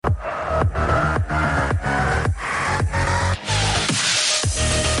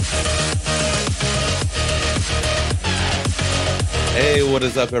What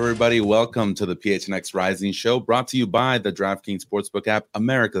is up, everybody? Welcome to the PHNX Rising Show, brought to you by the DraftKings Sportsbook app,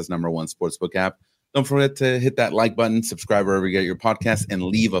 America's #1 sportsbook app. Don't forget to hit that like button, subscribe wherever you get your podcast, and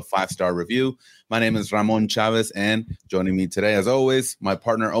leave a 5-star review. My name is Ramon Chavez, and joining me today, as always, my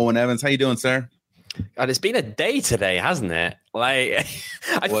partner, Owen Evans. How you doing, sir? God, it's been a day today, hasn't it? Like,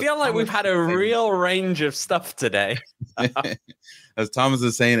 I feel like we've had a real range of stuff today. As Thomas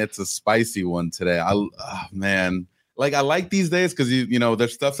is saying, it's a spicy one today. Man. Like, I like these days because you know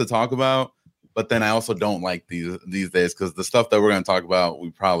there's stuff to talk about, but then I also don't like these days because the stuff that we're going to talk about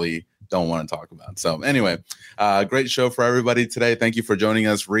we probably don't want to talk about. So anyway, great show for everybody today. Thank you for joining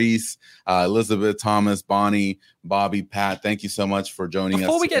us, Reese, Elizabeth, Thomas, Bonnie, Bobby, Pat. Thank you so much for joining us.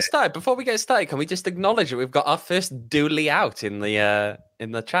 Before we get started, can we just acknowledge that we've got our first Dooley out in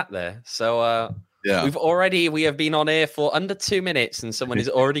the chat there? So yeah, we have been on air for under 2 minutes, and someone is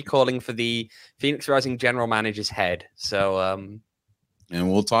already calling for the Phoenix Rising general manager's head. So,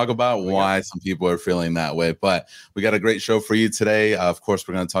 and we'll talk about why some people are feeling that way. But we got a great show for you today. Of course,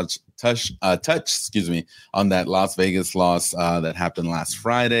 we're going to touch on that Las Vegas loss that happened last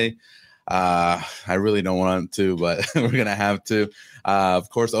Friday. I really don't want to, but we're going to have to. Of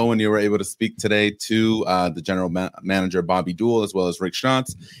course, Owen, you were able to speak today to the general manager, Bobby Dool, as well as Rick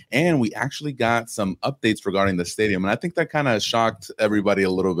Schnotz. And we actually got some updates regarding the stadium. And I think that kind of shocked everybody a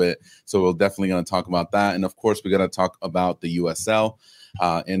little bit. So we're definitely going to talk about that. And of course, we're going to talk about the USL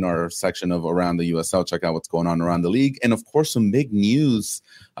in our section of Around the USL. Check out what's going on around the league. And of course, some big news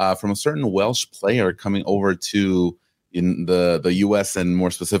from a certain Welsh player coming over to in the U.S. and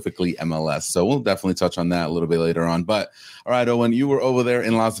more specifically MLS. So we'll definitely touch on that a little bit later on. But all right, Owen, you were over there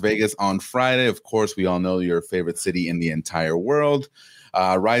in Las Vegas on Friday. Of course, we all know your favorite city in the entire world.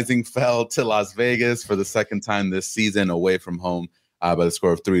 Rising fell to Las Vegas for the second time this season away from home by the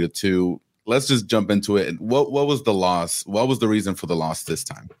score of 3-2. Let's just jump into it. What was the loss? What was the reason for the loss this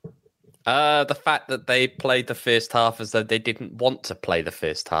time? The fact that they played the first half as though they didn't want to play the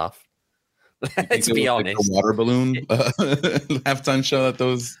first half. Let's be honest. Like the water balloon halftime show that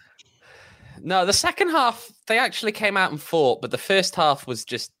those. No, the second half they actually came out and fought, but the first half was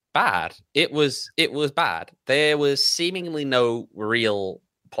just bad. It was bad. There was seemingly no real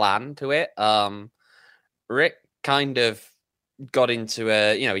plan to it. Rick kind of got into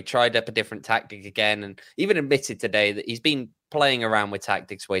he tried up a different tactic again, and even admitted today that he's been playing around with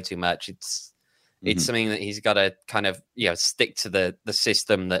tactics way too much. It's something that he's got to kind of stick to the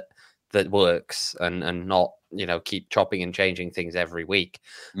system that works and not keep chopping and changing things every week.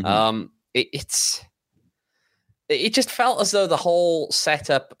 It just felt as though the whole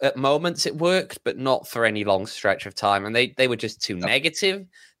setup at moments it worked, but not for any long stretch of time, and they were just too negative.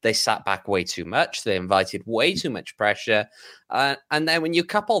 They sat back way too much. They invited way too much pressure, and then when you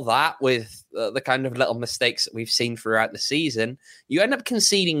couple that with the kind of little mistakes that we've seen throughout the season, you end up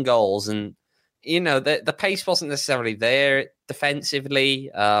conceding goals, and the pace wasn't necessarily there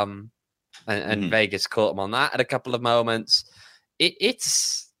defensively. And Vegas caught them on that at a couple of moments.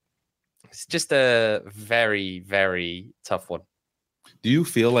 It's just a very, very tough one. Do you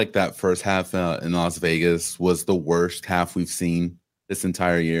feel like that first half in Las Vegas was the worst half we've seen this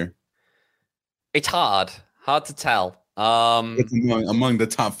entire year? It's hard to tell. It's among the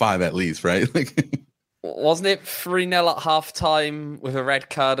top 5 at least, right? Wasn't it 3-0 at halftime with a red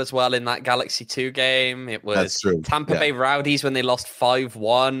card as well in that Galaxy 2 game? It was Tampa Bay Rowdies when they lost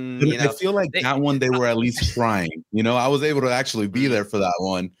 5-1. I feel like that one they were at least trying. I was able to actually be there for that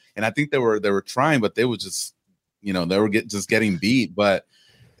one, and I think they were trying, but they were just, they were just getting beat. But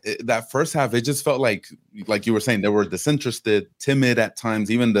that first half, it just felt like you were saying, they were disinterested, timid at times.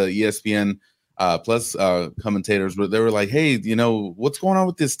 Even the ESPN plus commentators they were like, hey, what's going on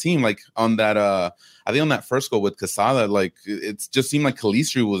with this team? Like on that I think on that first goal with Quesada, like it just seemed like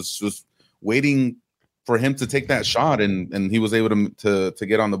Calistri was just waiting for him to take that shot, and he was able to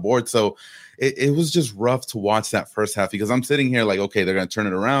get on the board. So it was just rough to watch that first half, because I'm sitting here like, okay, they're going to turn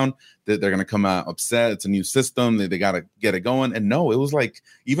it around. They're going to come out upset. It's a new system. They got to get it going. And no, it was like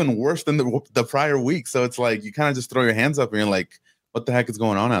even worse than the prior week. So it's like you kind of just throw your hands up and you're like, what the heck is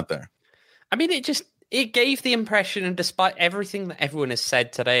going on out there? I mean, it gave the impression, and despite everything that everyone has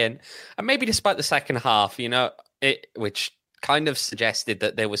said today, and maybe despite the second half, which kind of suggested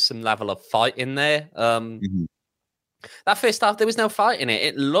that there was some level of fight in there. That first half, there was no fight in it.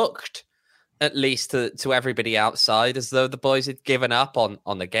 It looked, at least to everybody outside, as though the boys had given up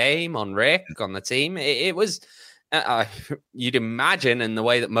on the game, on Rick, on the team. It was, you'd imagine, and the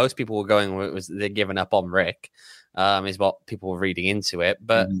way that most people were going was they're giving up on Rick, is what people were reading into it.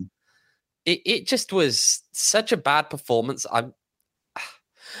 But it just was such a bad performance.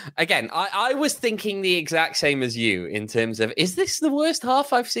 Again, I was thinking the exact same as you in terms of, is this the worst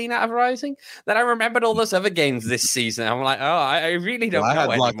half I've seen out of Rising? Then I remembered all those other games this season. I'm like, oh, I really don't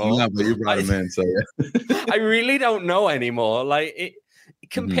know anymore. But you brought him in, so yeah. I really don't know anymore. Like,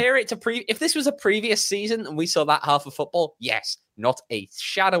 compare it to if this was a previous season and we saw that half of football, yes, not a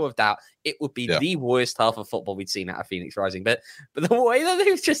shadow of doubt, it would be the worst half of football we'd seen out of Phoenix Rising. But the way that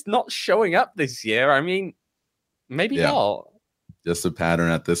they're just not showing up this year, I mean, maybe not. Just a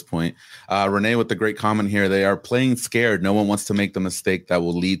pattern at this point. Renee with the great comment here. They are playing scared. No one wants to make the mistake that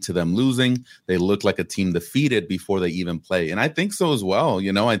will lead to them losing. They look like a team defeated before they even play. And I think so as well.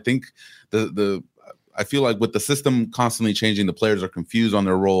 You know, I think I feel like with the system constantly changing, the players are confused on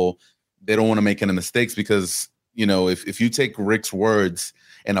their role. They don't want to make any mistakes because, you know, if you take Rick's words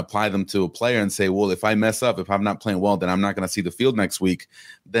and apply them to a player and say, well, if I mess up, if I'm not playing well, then I'm not going to see the field next week,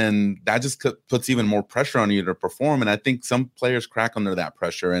 then that just puts even more pressure on you to perform. And I think some players crack under that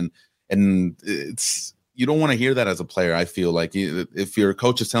pressure. And it's, you don't want to hear that as a player. I feel like if your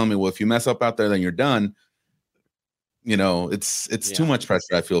coach is telling me, well, if you mess up out there, then you're done. You know, it's too much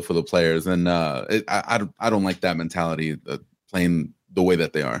pressure, I feel, for the players. And I don't like that mentality, playing the way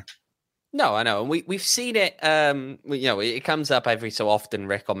that they are. No, I know. And we've seen it, you know, it comes up every so often.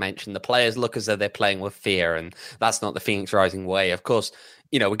 Rick will mention the players look as though they're playing with fear, and that's not the Phoenix Rising way. Of course,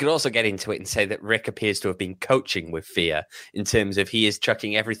 you know, we could also get into it and say that Rick appears to have been coaching with fear in terms of he is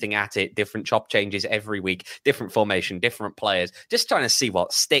chucking everything at it, different chop changes every week, different formation, different players, just trying to see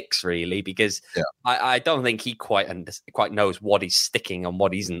what sticks, really, because I don't think he quite knows what is sticking and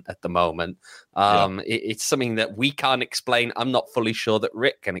what isn't at the moment. It's something that we can't explain. I'm not fully sure that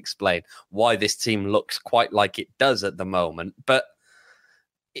Rick can explain why this team looks quite like it does at the moment, but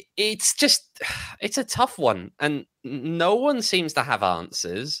it's a tough one, and no one seems to have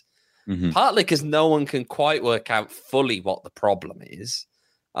answers, partly because no one can quite work out fully what the problem is.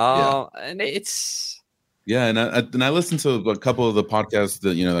 And it's... Yeah, and I listened to a couple of the podcasts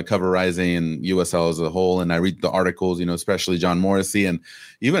that, you know, that cover Rising and USL as a whole, and I read the articles, you know, especially John Morrissey, and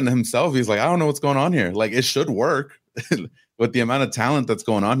even himself, he's like, I don't know what's going on here. Like, it should work. With the amount of talent that's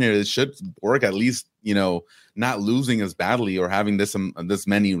going on here, it should work, at least, you know, not losing as badly or having this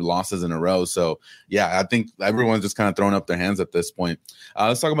many losses in a row. So, yeah, I think everyone's just kind of throwing up their hands at this point.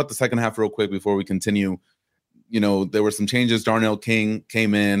 Let's talk about the second half real quick before we continue. You know, there were some changes. Darnell King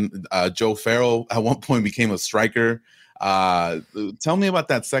came in. Joe Farrell at one point became a striker. Tell me about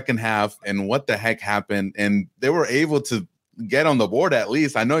that second half and what the heck happened. And they were able to get on the board at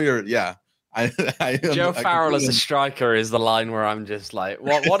least. I know you're, Joe Farrell as a striker is the line where I'm just like,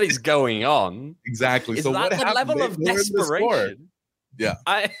 what is going on? Exactly. Is so that what the happened? level of desperation? Yeah.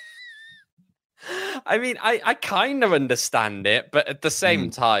 I mean, I kind of understand it, but at the same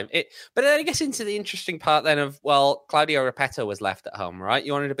time, but then I guess into the interesting part then of, well, Claudio Repetto was left at home, right?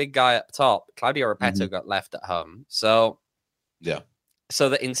 You wanted a big guy up top. Claudio Repetto got left at home. So so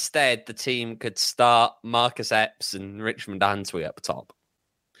that instead the team could start Marcus Epps and Richmond Antwi up top.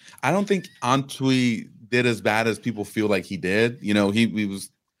 I don't think Antwi did as bad as people feel like he did. You know, he was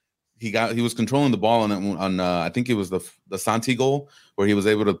controlling the ball on I think it was the Santi goal where he was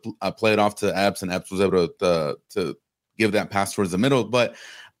able to play it off to Epps, and Epps was able to give that pass towards the middle. But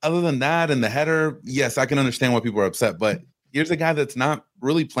other than that, and the header, yes, I can understand why people are upset. But here's a guy that's not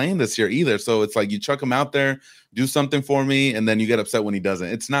really playing this year either. So it's like, you chuck him out there, do something for me, and then you get upset when he doesn't.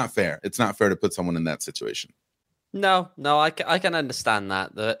 It's not fair. It's not fair to put someone in that situation. No, I can understand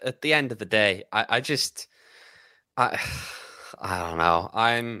that. At the end of the day, I don't know.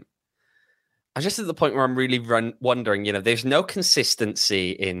 I'm just at the point where I'm really wondering, you know, there's no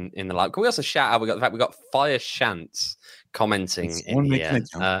consistency in the live. Can we also shout out? We got Fire Shants commenting in here.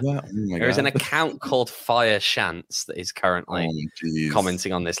 There is an account called Fire Shants that is currently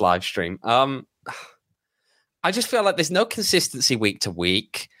commenting on this live stream. I just feel like there's no consistency week to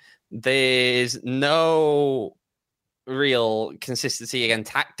week. There's no real consistency, again,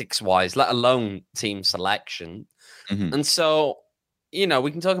 tactics wise, let alone team selection. And so, you know,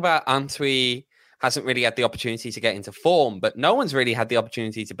 we can talk about Antwi hasn't really had the opportunity to get into form, but no one's really had the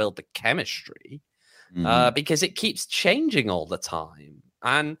opportunity to build the chemistry because it keeps changing all the time.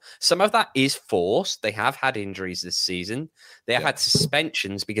 And some of that is forced. They have had injuries this season. They have had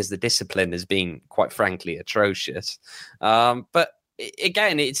suspensions because the discipline has been, quite frankly, atrocious. But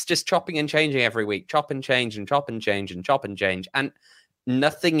again, it's just chopping and changing every week. Chop and change and chop and change and chop and change. And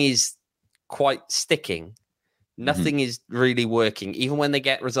nothing is quite sticking. Nothing is really working. Even when they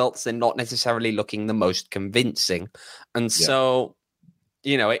get results, they're not necessarily looking the most convincing. And so,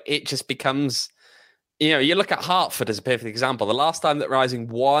 you know, it just becomes, you know, you look at Hartford as a perfect example. The last time that Rising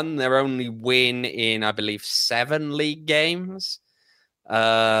won, their only win in, I believe, 7 league games.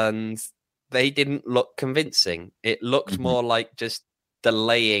 and they didn't look convincing. It looked more like just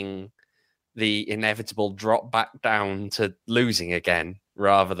delaying the inevitable drop back down to losing again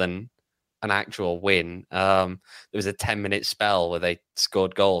rather than an actual win. There was a 10-minute spell where they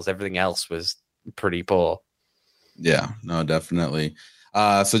scored goals. Everything else was pretty poor. Yeah, no, definitely.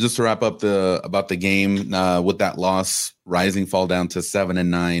 So just to wrap up about the game, with that loss, Rising fall down to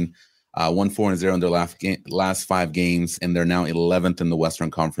 7-9, 1-4-0 in their last 5 games, and they're now 11th in the Western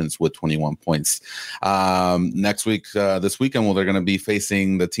Conference with 21 points. Next week, this weekend, they're going to be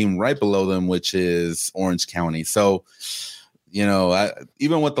facing the team right below them, which is Orange County. So,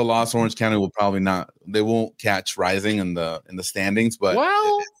 even with the loss, Orange County will probably they won't catch Rising in the standings. But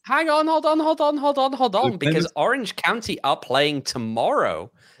hang on, hold on, because Orange County are playing tomorrow.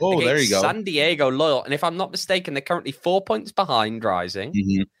 Oh, there you go. San Diego Loyal, and if I'm not mistaken, they're currently 4 points behind Rising.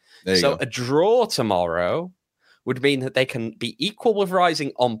 Mm-hmm. So a draw tomorrow would mean that they can be equal with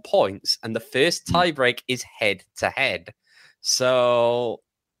Rising on points, and the first tiebreak is head to head. So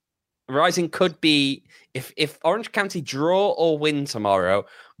Rising could be, if Orange County draw or win tomorrow,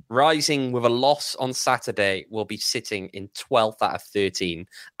 Rising with a loss on Saturday will be sitting in 12th out of 13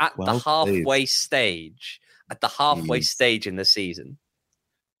 at the halfway stage. At the halfway stage in the season.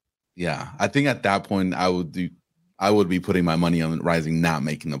 Yeah, I think at that point I would be putting my money on Rising not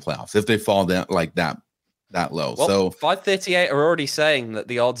making the playoffs if they fall down like that low. Well, so 538 are already saying that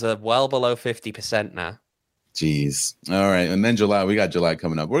the odds are well below 50% now. Jeez. All right, and then we got July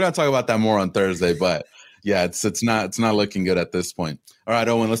coming up. We're gonna talk about that more on Thursday, but yeah, it's not looking good at this point. All right,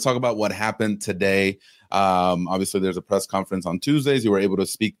 Owen, let's talk about what happened today. Obviously, there's a press conference on Tuesdays. You were able to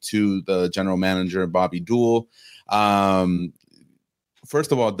speak to the general manager, Bobby Dool.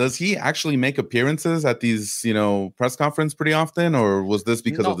 First of all, does he actually make appearances at these, press conference pretty often, or was this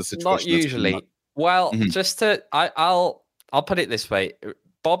because of the situation? Not usually. Well, I'll put it this way.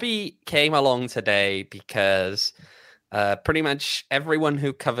 Bobby came along today because pretty much everyone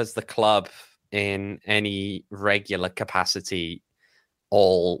who covers the club in any regular capacity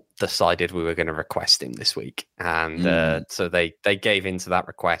all decided we were going to request him this week. And so they gave into that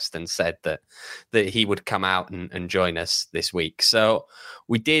request and said that he would come out and join us this week. So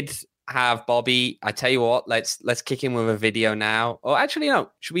we did have Bobby. I tell you what, let's kick in with a video now. Oh, actually, no.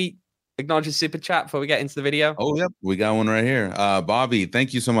 Should we acknowledge the super chat before we get into the video? Oh, yep. We got one right here. Bobby,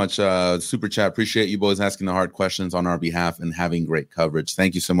 thank you so much. Super chat. Appreciate you boys asking the hard questions on our behalf and having great coverage.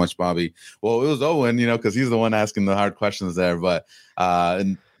 Thank you so much, Bobby. Well, it was Owen, because he's the one asking the hard questions there. But,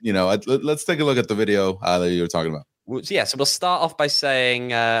 let's take a look at the video that you were talking about. Yeah, so we'll start off by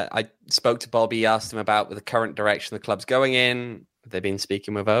saying I spoke to Bobby, asked him about the current direction the club's going in. Have they been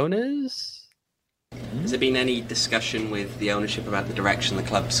speaking with owners? Has there been any discussion with the ownership about the direction the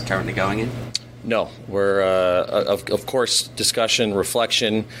club's currently going in? No, we're of course discussion,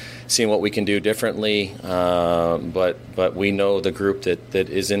 reflection, seeing what we can do differently. But we know the group that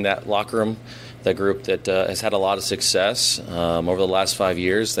is in that locker room, the group that has had a lot of success over the last 5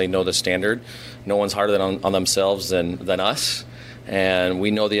 years. They know the standard. No one's harder on themselves than us, and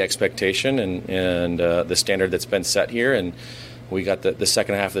we know the expectation and the standard that's been set here. And we got the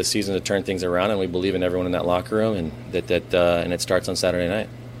second half of the season to turn things around, and we believe in everyone in that locker room, and and it starts on Saturday night.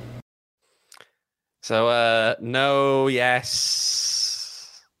 So, no,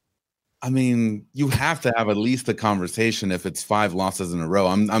 yes. I mean, you have to have at least a conversation if it's 5 losses in a row.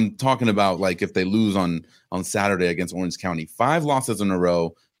 I'm talking about like if they lose on Saturday against Orange County, 5 losses in a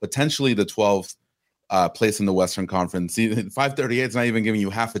row, potentially the 12th place in the Western Conference. 538 is not even giving you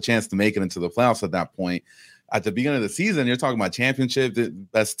half a chance to make it into the playoffs at that point. At the beginning of the season, you're talking about championship, the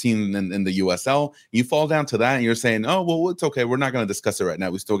best team in the USL. You fall down to that and you're saying, oh, well, it's okay. We're not going to discuss it right now.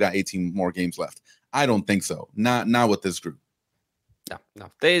 We still got 18 more games left. I don't think so. Not with this group.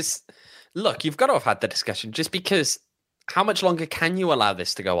 No. Look, you've got to have had the discussion just because how much longer can you allow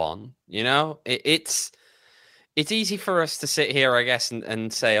this to go on? It's easy for us to sit here, I guess,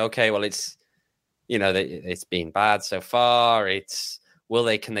 and say, okay, well, it's been bad so far.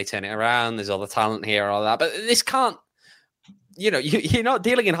 Can they turn it around? There's all the talent here, all that. But this can't, you're not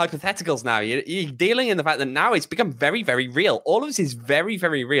dealing in hypotheticals now. You're dealing in the fact that now it's become very, very real. All of this is very,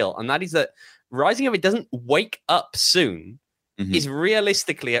 very real. And that is that Rising, if it doesn't wake up soon, is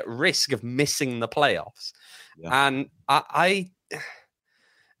realistically at risk of missing the playoffs. Yeah. And I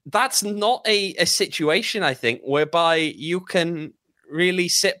that's not a situation, I think, whereby you can really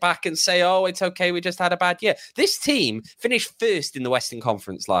sit back and say, oh, it's okay, we just had a bad year. This team finished first in the Western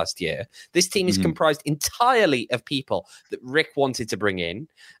Conference last year. This team is comprised entirely of people that Rick wanted to bring in,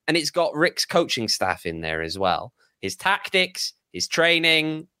 and it's got Rick's coaching staff in there as well. His tactics, his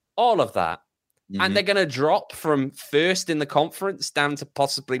training, all of that. and they're going to drop from first in the conference down to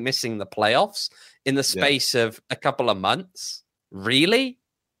possibly missing the playoffs in the space of a couple of months. Really?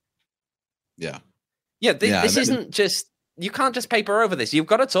 Yeah. Yeah. This isn't just, you can't just paper over this. You've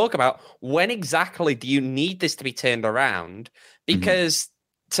got to talk about when exactly do you need this to be turned around? Because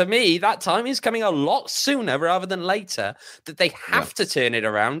to me, that time is coming a lot sooner rather than later, that they have to turn it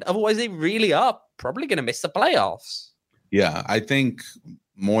around. Otherwise, they really are probably going to miss the playoffs. Yeah, I think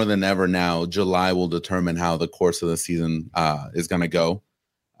more than ever now, July will determine how the course of the season is going to go.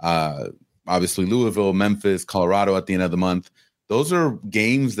 Obviously, Louisville, Memphis, Colorado at the end of the month. Those are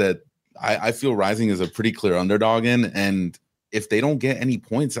games that I feel Rising is a pretty clear underdog in. And if they don't get any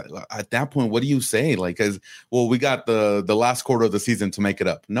points at that point, what do you say? Like, we got the last quarter of the season to make it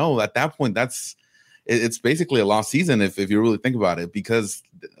up. No, at that point, it's basically a lost season if you really think about it, because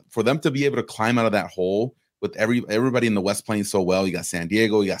for them to be able to climb out of that hole with everybody in the West playing so well, you got San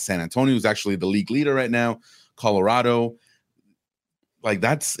Diego, you got San Antonio, who's actually the league leader right now, Colorado. Like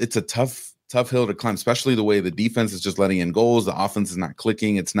it's a tough hill to climb, especially the way the defense is just letting in goals. The offense is not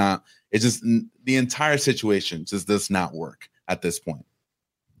clicking. It's just the entire situation just does not work at this point.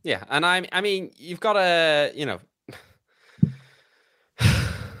 Yeah. And I mean, you've got to,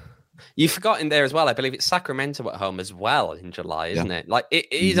 you've forgotten there as well. I believe it's Sacramento at home as well in July, isn't it? Like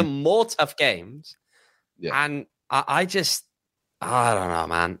it is a more tough games. Yeah. And I don't know,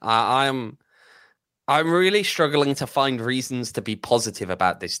 man. I'm really struggling to find reasons to be positive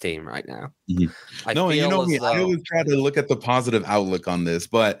about this team right now. I always try to look at the positive outlook on this,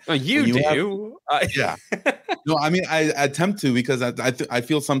 but you do. Yeah. No, I mean, I attempt to, because I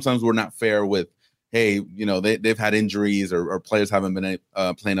feel sometimes we're not fair with, hey, they've had injuries or players haven't been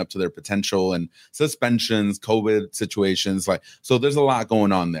playing up to their potential, and suspensions, COVID situations. So there's a lot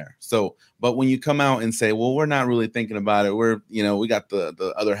going on there. So, but when you come out and say, well, we're not really thinking about it, we got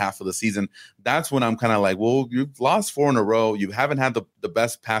the other half of the season. That's when I'm kind of like, well, you've lost 4 in a row. You haven't had the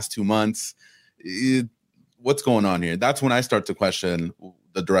best past 2 months. What's going on here? That's when I start to question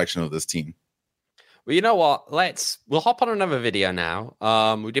the direction of this team. Well, you know what? We'll hop on another video now.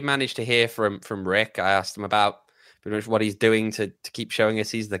 We did manage to hear from Rick. I asked him about pretty much what he's doing to keep showing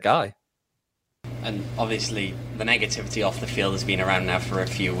us he's the guy. And obviously, the negativity off the field has been around now for a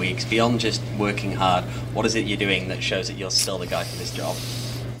few weeks. Beyond just working hard, what is it you're doing that shows that you're still the guy for this job?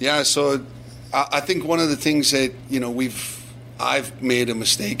 Yeah, so I think one of the things that I've made a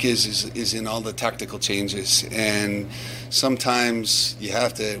mistake is in all the tactical changes, and sometimes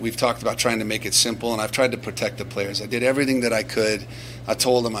we've talked about trying to make it simple, and I've tried to protect the players. I did everything that I could. I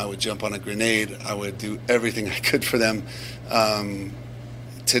told them I would jump on a grenade. I would do everything I could for them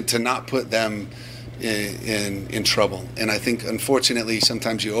to not put them in trouble. And I think, unfortunately,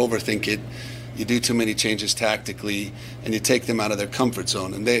 sometimes you overthink it. You do too many changes tactically, and you take them out of their comfort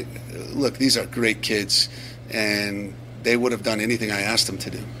zone. And these are great kids, and they would have done anything I asked them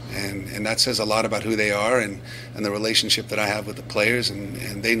to do. And that says a lot about who they are and the relationship that I have with the players,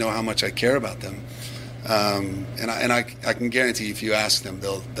 and they know how much I care about them. And I can guarantee you, if you ask them,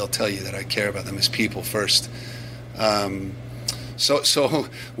 they'll tell you that I care about them as people first. So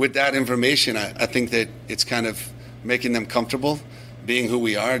with that information, I think that it's kind of making them comfortable being who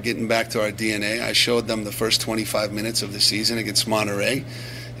we are, getting back to our DNA. I showed them the first 25 minutes of the season against Monterey,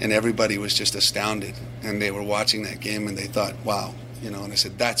 and everybody was just astounded. And they were watching that game and they thought, wow, and I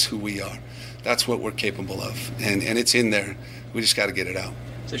said, that's who we are. That's what we're capable of. And it's in there. We just got to get it out.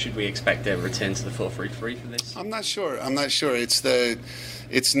 So should we expect a return to the 4-3-3 for this? I'm not sure.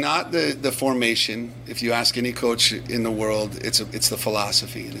 It's not the formation. If you ask any coach in the world, it's the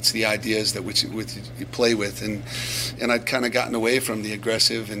philosophy, and it's the ideas that which you play with. And I'd kind of gotten away from the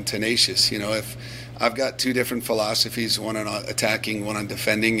aggressive and tenacious. If I've got 2 different philosophies, one on attacking, one on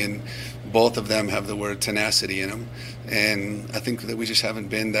defending, and both of them have the word tenacity in them. And I think that we just haven't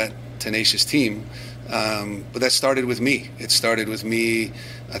been that tenacious team. But that started with me. It started with me,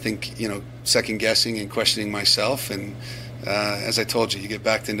 I think, second guessing and questioning myself. And as I told you get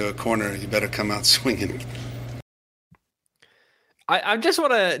backed into a corner, you better come out swinging. I just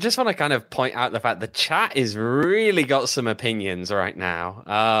want to kind of point out the fact the chat is really got some opinions right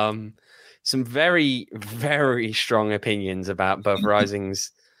now. Some very, very strong opinions about both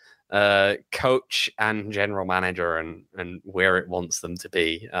Rising's coach and general manager and where it wants them to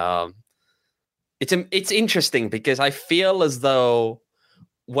be. It's interesting because I feel as though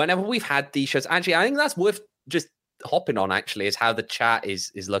whenever we've had these shows, actually, I think that's worth just hopping on, actually, is how the chat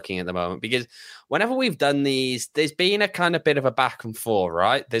is looking at the moment. Because whenever we've done these, there's been a kind of bit of a back and forth,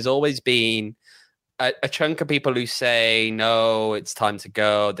 right? There's always been a chunk of people who say, no, it's time to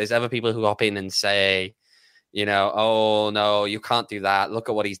go. There's other people who hop in and say, Oh no, you can't do that. Look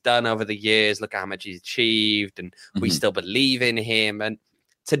at what he's done over the years. Look at how much he's achieved, and we still believe in him. And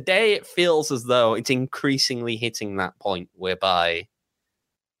today it feels as though it's increasingly hitting that point whereby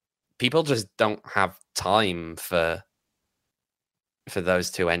people just don't have time for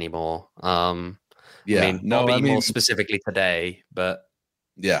those two anymore. Bobby more specifically today, but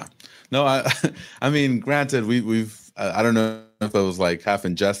yeah, no, I mean, granted, we've I don't know if it was like half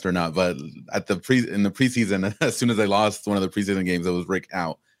in jest or not, but in the preseason, as soon as they lost one of the preseason games, it was Rick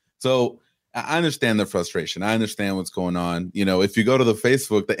out. So I understand the frustration. I understand what's going on. If you go to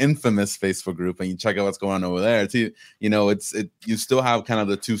the infamous Facebook group, and you check out what's going on over there, you still have kind of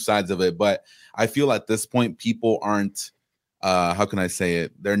the two sides of it. But I feel at this point, people aren't, how can I say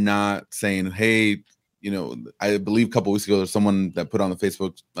it? They're not saying, hey, I believe a couple weeks ago, there's someone that put on the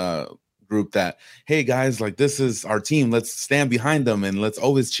Facebook group that, hey guys, like, this is our team, let's stand behind them and let's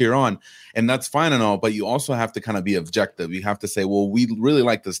always cheer on. And that's fine and all, but you also have to kind of be objective. You have to say, well, we really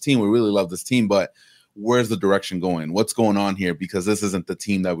like this team, we really love this team, but where's the direction going? What's going on here? Because this isn't the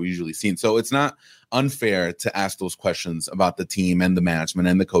team that we usually see. So it's not unfair to ask those questions about the team and the management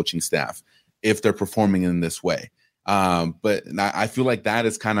and the coaching staff if they're performing in this way. But I feel like that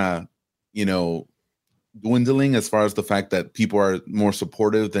is kind of, dwindling as far as the fact that people are more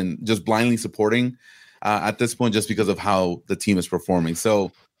supportive than just blindly supporting at this point, just because of how the team is performing.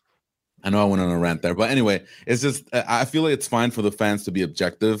 So I know I went on a rant there, but anyway, it's just, I feel like it's fine for the fans to be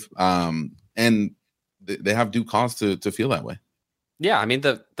objective, and they have due cause to feel that way. Yeah, I mean,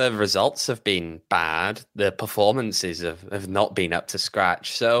 the results have been bad. The performances have not been up to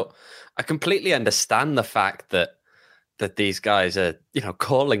scratch. So I completely understand the fact that these guys are,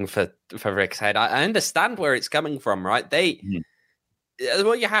 calling for Rick's head. I understand where it's coming from, right?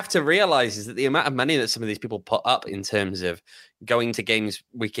 What you have to realize is that the amount of money that some of these people put up in terms of going to games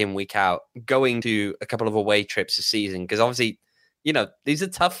week in, week out, going to a couple of away trips a season, because obviously, these are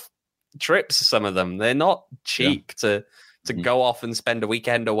tough trips, some of them. They're not cheap to go off and spend a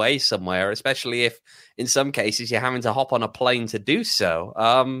weekend away somewhere, especially if in some cases you're having to hop on a plane to do so.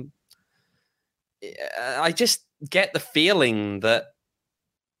 I just get the feeling that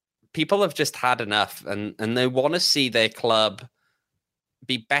people have just had enough, and they want to see their club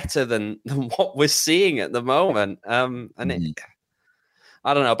be better than what we're seeing at the moment. I don't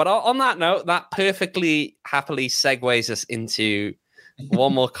know. But on that note, that perfectly happily segues us into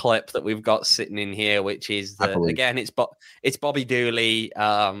one more clip that we've got sitting in here, which is again, it's Bobby Dooley,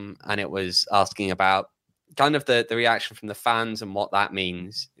 and it was asking about kind of the reaction from the fans and what that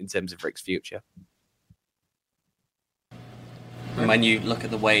means in terms of Rick's future. When you look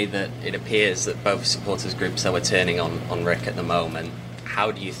at the way that it appears that both supporters groups are turning on Rick at the moment, how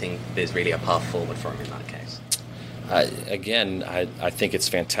do you think there's really a path forward for him in that case? I think it's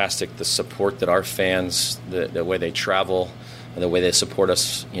fantastic, the support that our fans, the way they travel, the way they support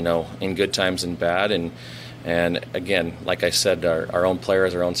us, in good times and bad. And again, like I said, our own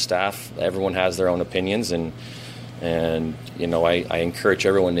players, our own staff, everyone has their own opinions. And I encourage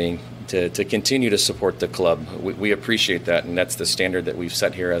everyone to continue to support the club. We appreciate that, and that's the standard that we've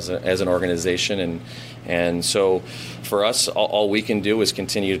set here as an organization. And so for us, all we can do is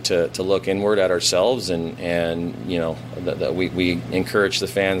continue to look inward at ourselves, and we encourage the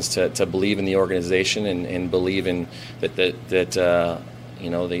fans to believe in the organization and believe in that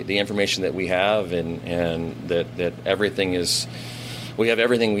the information that we have, and that everything is. We have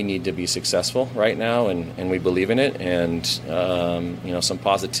everything we need to be successful right now, and we believe in it. And some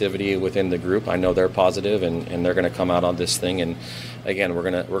positivity within the group. I know they're positive, and they're going to come out on this thing. And again, we're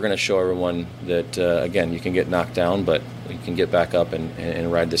gonna show everyone that again, you can get knocked down, but you can get back up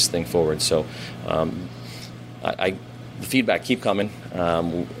and ride this thing forward. So, the feedback keep coming.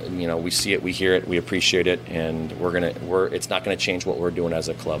 We see it, we hear it, we appreciate it, and it's not going to change what we're doing as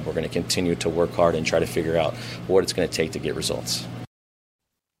a club. We're going to continue to work hard and try to figure out what it's going to take to get results.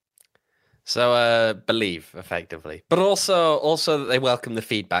 So believe, effectively, but also that they welcome the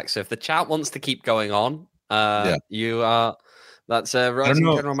feedback. So if the chat wants to keep going on, you are, that's Rising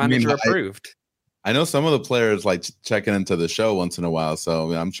General Manager approved. I know some of the players like checking into the show once in a while,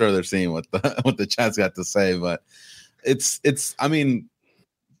 so I'm sure they're seeing what the chat's got to say. But it's. I mean,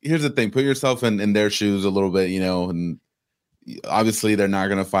 here's the thing: put yourself in their shoes a little bit, and obviously they're not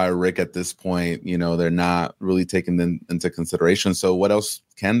going to fire Rick at this point. They're not really taking them into consideration. So what else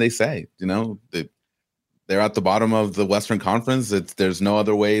can they say? They're at the bottom of the Western Conference. There's no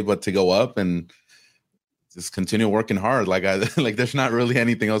other way but to go up and just continue working hard. There's not really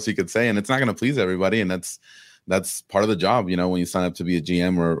anything else you could say, and it's not going to please everybody. And that's part of the job, when you sign up to be a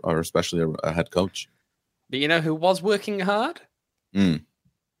GM or especially a head coach. But who was working hard?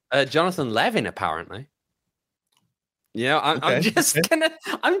 Jonathan Levin, apparently. I'm just gonna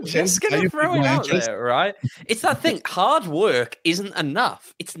throw it out there, right? It's that thing. Hard work isn't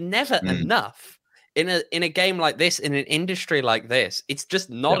enough. It's never enough in a game like this, in an industry like this. It's just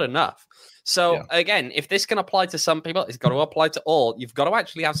not enough. So again, if this can apply to some people, it's got to apply to all. You've got to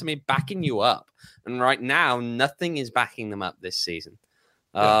actually have somebody backing you up. And right now, nothing is backing them up this season.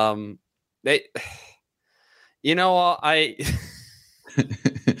 You know what?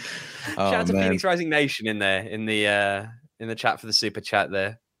 Shout out to Phoenix Rising Nation in the chat for the super chat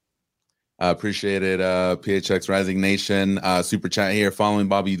there. Appreciate it. PHX Rising Nation super chat here. Following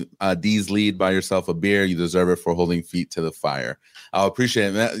Bobby D's lead, buy yourself a beer. You deserve it for holding feet to the fire. I appreciate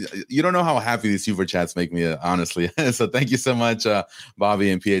it, man. You don't know how happy these super chats make me, honestly. So thank you so much,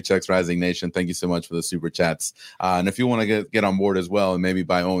 Bobby and PHX Rising Nation. Thank you so much for the super chats. And if you want to get on board as well and maybe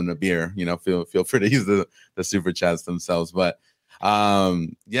buy Owen a beer, feel free to use the super chats themselves. But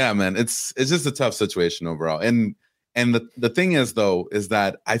yeah, man, it's just a tough situation overall. And the thing is, though, is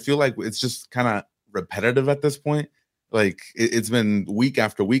that I feel like it's just kind of repetitive at this point. Like it's been week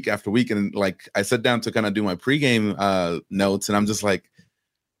after week after week. And like I sat down to kind of do my pregame notes, and I'm just like,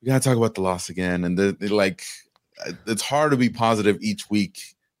 we got to talk about the loss again. And it's hard to be positive each week,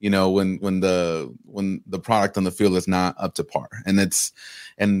 when the product on the field is not up to par. And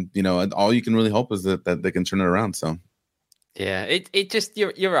all you can really hope is that they can turn it around. So. Yeah, it just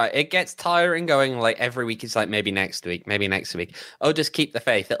you're right. It gets tiring going like every week. It's like maybe next week. Oh, just keep the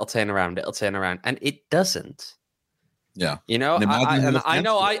faith. It'll turn around. And it doesn't. Yeah.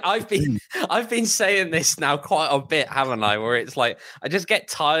 I've been saying this now quite a bit, haven't I? Where it's like I just get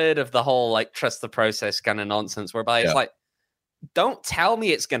tired of the whole like trust the process kind of nonsense. Whereby it's like, don't tell me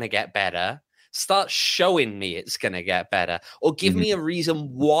it's going to get better. Start showing me it's going to get better, or give me a reason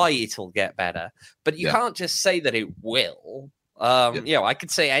why it'll get better. But you can't just say that it will. I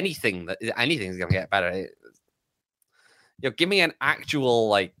could say anything's going to get better. Give me an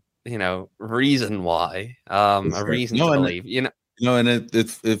actual reason why. A reason to believe. And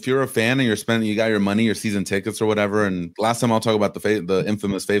if you're a fan and you got your money, your season tickets or whatever. And last time I'll talk about the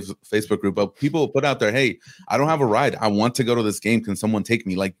infamous Facebook group, but people put out there, hey, I don't have a ride. I want to go to this game. Can someone take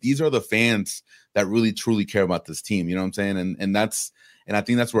me? Like, these are the fans that really truly care about this team. You know what I'm saying? And I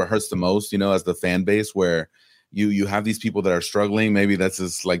think that's where it hurts the most, as the fan base, where you have these people that are struggling. Maybe that's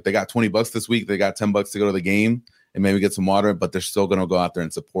just like they got $20 this week. They got $10 to go to the game and maybe get some water, but they're still going to go out there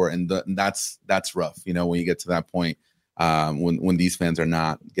and support. And that's rough, when you get to that point. When these fans are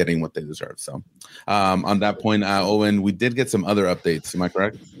not getting what they deserve. So on that point, Owen, we did get some other updates. Am I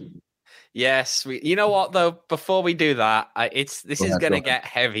correct? Yes. You know what, though? Before we do that, this is going to get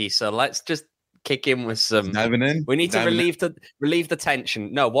heavy. So let's just kick in with some. Diving in. We need to relieve the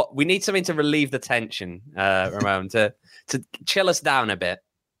tension. No, we need something to relieve the tension, Ramon, to chill us down a bit.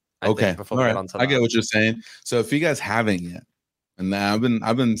 I think, before we get on to that. I get what you're saying. So if you guys haven't yet, and I've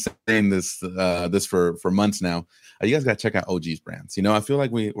been saying this for months now. You guys got to check out OG's Brands. I feel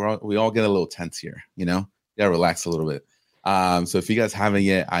like we all get a little tense here. You got to relax a little bit. So if you guys haven't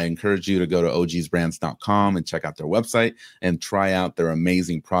yet, I encourage you to go to ogsbrands.com and check out their website and try out their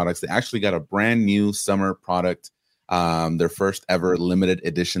amazing products. They actually got a brand new summer product, their first ever limited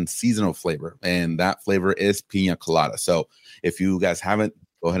edition seasonal flavor, and that flavor is Piña Colada. So if you guys haven't,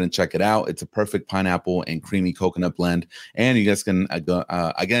 go ahead and check it out. It's a perfect pineapple and creamy coconut blend. And you guys can,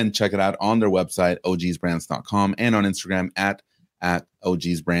 again, check it out on their website, ogsbrands.com, and on Instagram at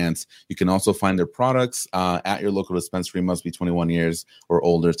ogsbrands. You can also find their products at your local dispensary. Must be 21 years or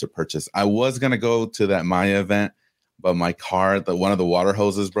older to purchase. I was going to go to that Maya event, but my car, one of the water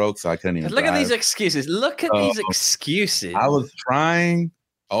hoses broke, so I couldn't even Look at these excuses. These excuses. I was trying.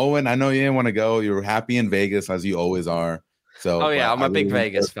 Owen, I know you didn't want to go. You were happy in Vegas, as you always are. So, I'm a big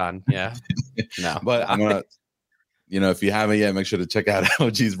Vegas fan. Yeah. No. But I'm going to, if you haven't yet, make sure to check out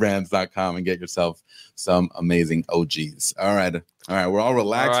ogsbrands.com and get yourself some amazing OGs. All right. We're all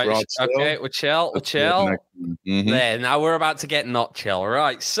relaxed. All right. We're all chill. Okay. We're chill. There. Now we're about to get not chill.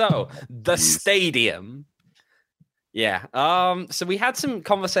 Right. So the stadium. Yeah. So we had some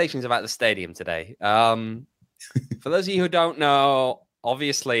conversations about the stadium today. For those of you who don't know,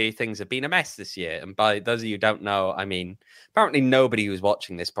 obviously things have been a mess this year. And by those of you who don't know, I mean, apparently nobody who's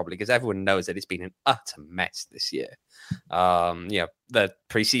watching this probably, because everyone knows that it's been an utter mess this year. The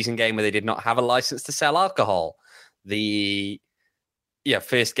preseason game where they did not have a license to sell alcohol. The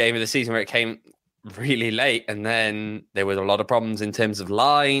first game of the season where it came really late, and then there was a lot of problems in terms of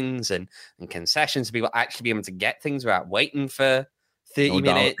lines and concessions to people actually being able to get things without waiting for 30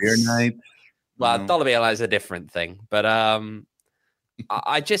 minutes. Beer night. Well, dollar beer night is a different thing, but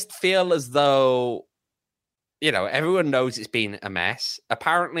I just feel as though everyone knows it's been a mess.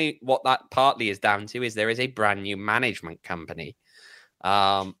 Apparently, what that partly is down to is there is a brand new management company.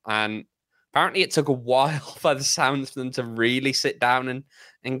 And apparently it took a while by the sounds for them to really sit down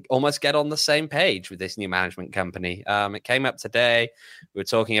and almost get on the same page with this new management company. It came up today. We were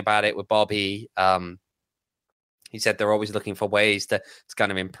talking about it with Bobby. He said they're always looking for ways to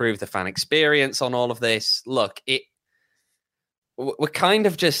kind of improve the fan experience on all of this. Look, we're kind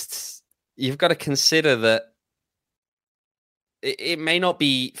of just, you've got to consider that it may not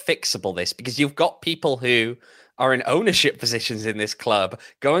be fixable, this, because you've got people who are in ownership positions in this club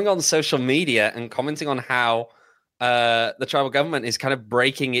going on social media and commenting on how the tribal government is kind of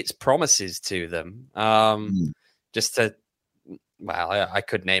breaking its promises to them. Just to, well, I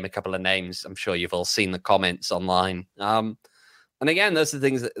could name a couple of names. I'm sure you've all seen the comments online. And again, those are the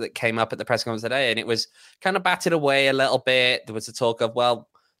things that came up at the press conference today, and it was kind of batted away a little bit. There was a talk of, well,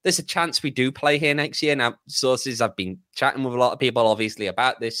 there's a chance we do play here next year. Now, sources, I've been chatting with a lot of people, obviously,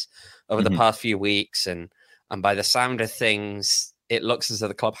 about this over the past few weeks, and by the sound of things, it looks as though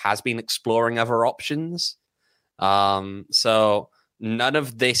the club has been exploring other options. So none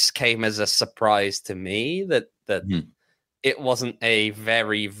of this came as a surprise to me that it wasn't a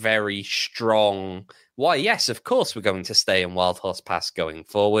very, very strong, why, yes, of course we're going to stay in Wild Horse Pass going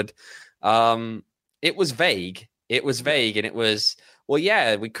forward. It was vague. It was vague, and it was, well,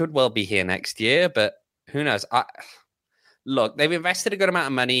 yeah, we could well be here next year, but who knows? Look, they've invested a good amount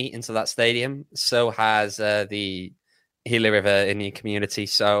of money into that stadium. So has the Gila River Indian community.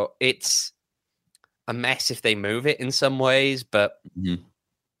 So it's a mess if they move it in some ways, but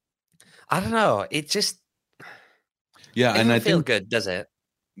I don't know. It just, it doesn't feel good, does it?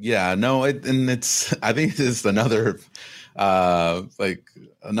 Yeah, no, I think it's another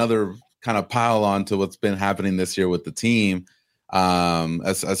another kind of pile on to what's been happening this year with the team.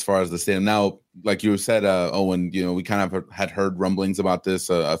 As far as the stadium now, like you said, Owen, we kind of had heard rumblings about this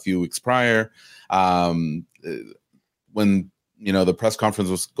a few weeks prior. When the press conference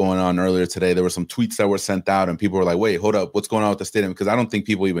was going on earlier today, there were some tweets that were sent out, and people were like, "Wait, hold up, what's going on with the stadium?" Because I don't think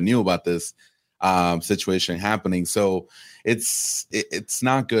people even knew about this situation happening. So it's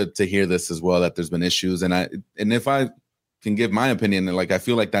not good to hear this as well, that there's been issues. And if I can give my opinion, like, I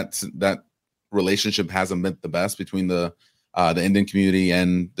feel like that relationship hasn't been the best between the Indian community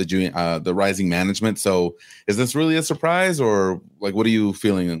and the Rising management. So is this really a surprise, or like, what are you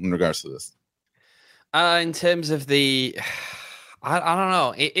feeling in regards to this? In terms of the, I don't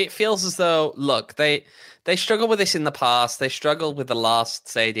know. It feels as though, look, they struggled with this in the past. They struggled with the last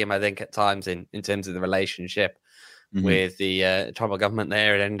stadium, I think, at times in terms of the relationship with the tribal government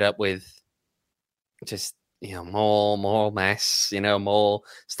there. It ended up with just, more mess, more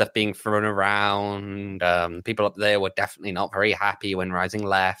stuff being thrown around. People up there were definitely not very happy when Rising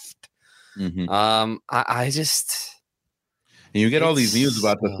left. I just... And you get all these news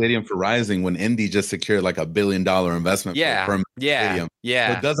about the stadium for Rising when Indy just secured like $1 billion investment for a permanent stadium.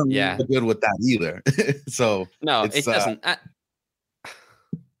 Yeah. So it doesn't look good with that either. So no, it doesn't.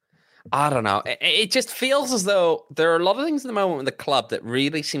 I don't know. It just feels as though there are a lot of things at the moment with the club that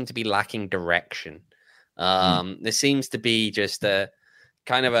really seem to be lacking direction. There seems to be just a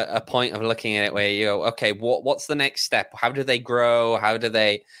kind of a point of looking at it where you go, okay, what's the next step? How do they grow? How do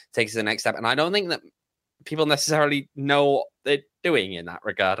they take to the next step? And I don't think that people necessarily know what they're doing in that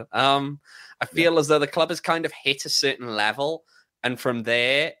regard. I feel as though the club has kind of hit a certain level, and from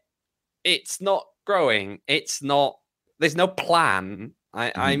there, it's not growing. There's no plan.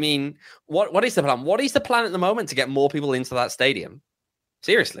 I mean, what is the plan? What is the plan at the moment to get more people into that stadium?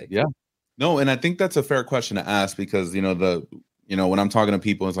 Seriously. Yeah. No, and I think that's a fair question to ask, because, when I'm talking to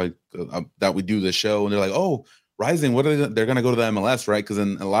people, it's like that we do this show, and they're like, oh, Rising, what are they're going to go to the MLS, right? Because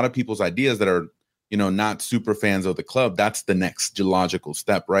in a lot of people's ideas that are, not super fans of the club, that's the next logical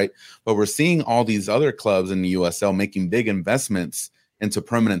step, right? But we're seeing all these other clubs in the USL making big investments into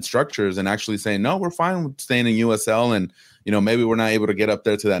permanent structures and actually saying, no, we're fine with staying in USL, and maybe we're not able to get up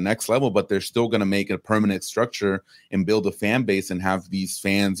there to that next level, but they're still going to make a permanent structure and build a fan base and have these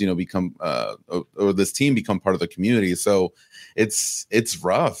fans, become or this team become part of the community. So it's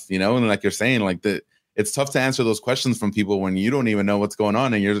rough, and like you're saying, like it's tough to answer those questions from people when you don't even know what's going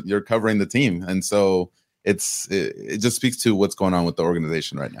on and you're covering the team. And so it just speaks to what's going on with the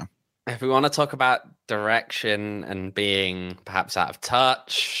organization right now. If we want to talk about direction and being perhaps out of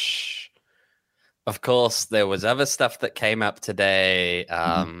touch, of course, there was other stuff that came up today.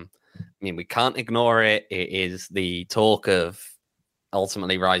 I mean, we can't ignore it. It is the talk of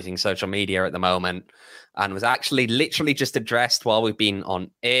ultimately Rising social media at the moment, and was actually literally just addressed while we've been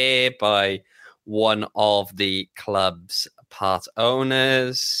on air by one of the club's part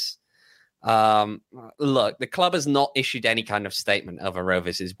owners. Look, the club has not issued any kind of statement over Roe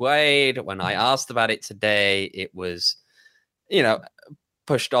versus Wade. When I asked about it today, it was,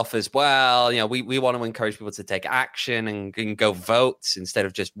 pushed off as well. We want to encourage people to take action and go vote instead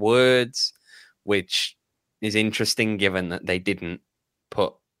of just words, which is interesting given that they didn't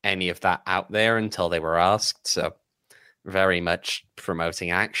put any of that out there until they were asked. So very much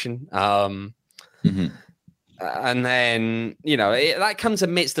promoting action. And then, that comes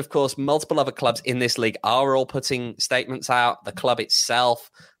amidst, of course, multiple other clubs in this league are all putting statements out. The club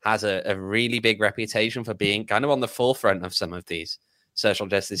itself has a really big reputation for being kind of on the forefront of some of these social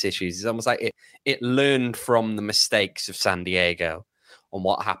justice issues. It's almost like it learned from the mistakes of San Diego on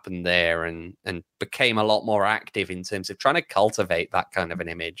what happened there and became a lot more active in terms of trying to cultivate that kind of an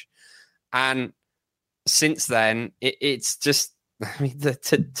image. And since then, it's just,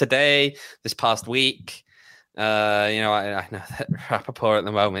 today, this past week, I know that Rappaport at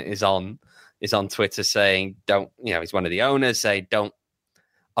the moment is on Twitter saying, he's one of the owners, say, don't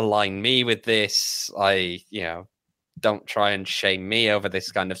align me with this. Don't try and shame me over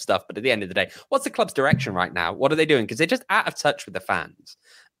this kind of stuff. But at the end of the day, what's the club's direction right now? What are they doing? Because they're just out of touch with the fans,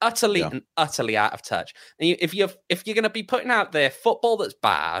 utterly out of touch. And if you're going to be putting out there football that's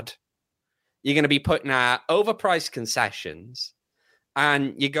bad, you're going to be putting out overpriced concessions,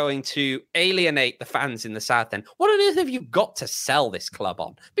 and you're going to alienate the fans in the South End. What on earth have you got to sell this club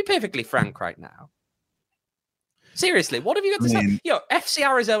on? Be perfectly frank right now. Seriously, what have you got to sell? FC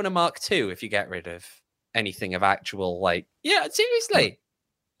Arizona Mark II, if you get rid of anything of actual, seriously.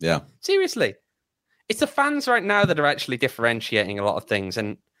 Yeah. Seriously. It's the fans right now that are actually differentiating a lot of things,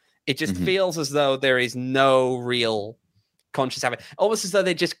 and it just feels as though there is no real conscious effort. Almost as though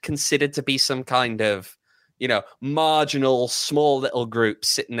they're just considered to be some kind of, marginal, small little group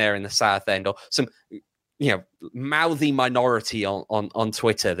sitting there in the South End, or some, mouthy minority on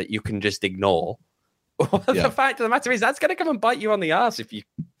Twitter that you can just ignore. The fact of the matter is that's going to come and bite you on the ass if you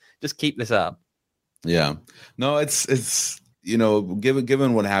just keep this up. Yeah, no, it's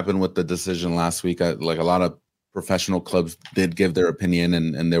given what happened with the decision last week, a lot of professional clubs did give their opinion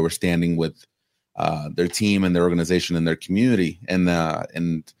and they were standing with their team and their organization and their community,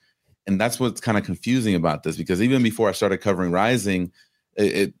 and that's what's kind of confusing about this, because even before I started covering Rising,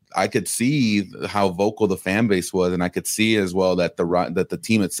 I could see how vocal the fan base was, and I could see as well that the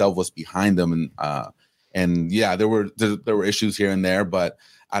team itself was behind them, and yeah, there were issues here and there, but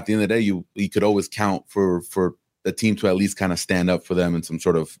at the end of the day, you could always count for the team to at least kind of stand up for them in some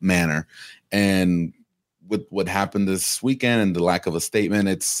sort of manner. And with what happened this weekend and the lack of a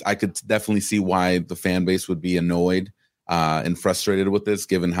statement, I could definitely see why the fan base would be annoyed and frustrated with this,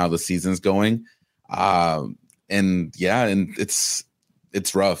 given how the season's going. And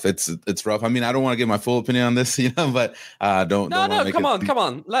it's rough. It's rough. I mean, I don't want to give my full opinion on this, but don't. No, come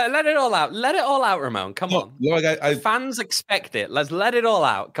on. Let it all out. Let it all out, Ramon. Come on. Look, fans expect it. Let's let it all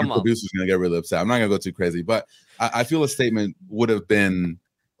out. Come on. The producer's going to get really upset. I'm not going to go too crazy, but I feel a statement would have been,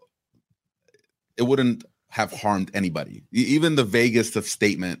 it wouldn't have harmed anybody. Even the vaguest of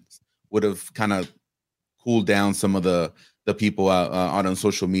statements would have kind of cooled down some of the people out on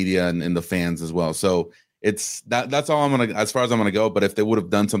social media and the fans as well. So it's that's all I'm as far as I'm gonna go. But if they would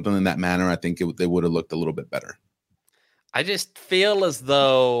have done something in that manner, I think they would have looked a little bit better. I just feel as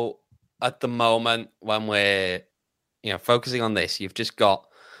though at the moment when we're focusing on this, you've just got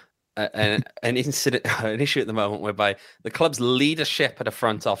an incident, an issue at the moment whereby the club's leadership at a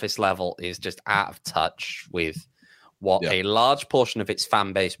front office level is just out of touch with what a large portion of its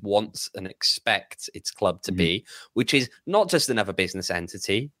fan base wants and expects its club to be, which is not just another business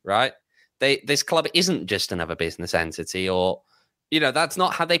entity, right? This club isn't just another business entity, or, that's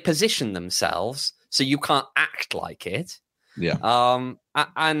not how they position themselves. So you can't act like it. Yeah.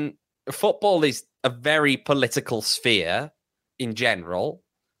 And football is a very political sphere in general,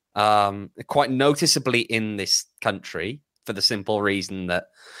 quite noticeably in this country, for the simple reason that,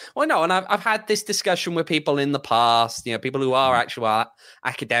 and I've had this discussion with people in the past, people who are actual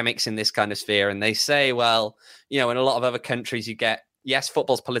academics in this kind of sphere, and they say, well, in a lot of other countries you get, yes,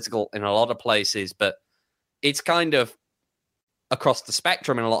 football's political in a lot of places, but it's kind of across the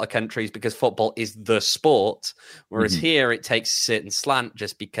spectrum in a lot of countries because football is the sport, whereas here it takes a certain slant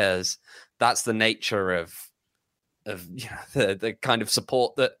just because that's the nature of the kind of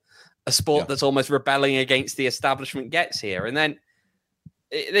support that a sport that's almost rebelling against the establishment gets here. And then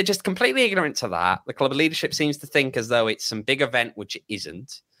they're just completely ignorant to that. The club leadership seems to think as though it's some big event, which it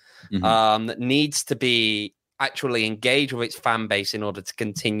isn't, that needs to be actually engaged with its fan base in order to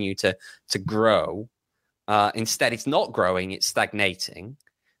continue to grow. Instead, it's not growing, it's stagnating.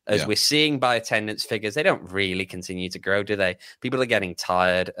 as we're seeing by attendance figures, they don't really continue to grow, do they? People are getting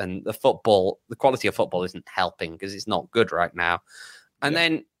tired, and the quality of football isn't helping because it's not good right now. And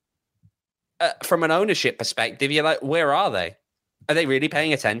then from an ownership perspective, you're like, where are they? Are they really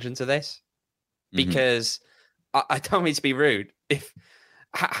paying attention to this? Because I don't mean to be rude.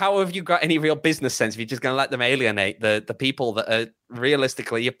 How have you got any real business sense if you're just going to let them alienate the people that are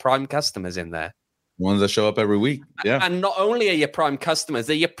realistically your prime customers in there? Ones that show up every week. Yeah. And not only are your prime customers,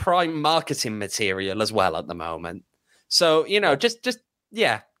 they're your prime marketing material as well at the moment. So, just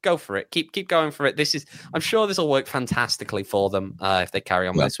go for it. Keep going for it. I'm sure this will work fantastically for them if they carry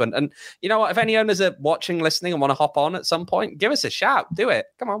on with this one. And you know what? If any owners are watching, listening, and want to hop on at some point, give us a shout. Do it.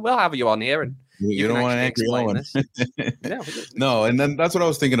 Come on, we'll have you on here, and you don't want to explain this. No, and then that's what I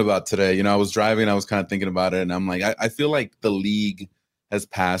was thinking about today. I was driving, I was kind of thinking about it, and I'm like, I feel like the league has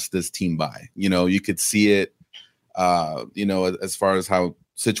passed this team by. You could see it. As far as how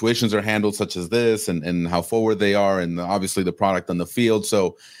situations are handled, such as this, and how forward they are, and obviously the product on the field.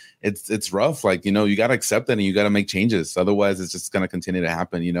 So it's rough. Like, you got to accept it and you got to make changes. Otherwise, it's just going to continue to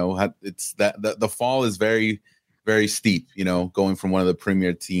happen. It's that the fall is very, very steep, going from one of the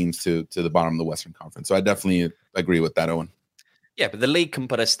premier teams to the bottom of the Western Conference. So I definitely agree with that, Owen. Yeah, but the league can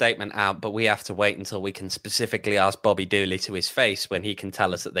put a statement out, but we have to wait until we can specifically ask Bobby Dooley to his face when he can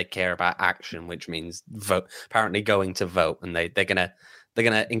tell us that they care about action, which means vote. Apparently, going to vote, and they're gonna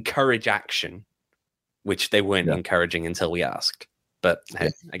encourage action, which they weren't encouraging until we asked. But hey,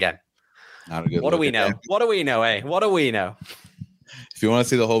 again, what do we know? What do we know? What do we know? If you want to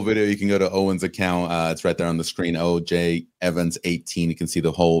see the whole video, you can go to Owen's account. It's right there on the screen. OJ Evans 18. You can see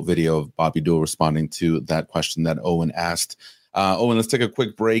the whole video of Bobby Dooley responding to that question that Owen asked. Owen, let's take a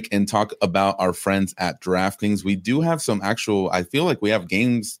quick break and talk about our friends at DraftKings. We do have some I feel like we have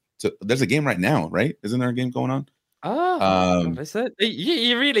games. There's a game right now, right? Isn't there a game going on? Oh, is it?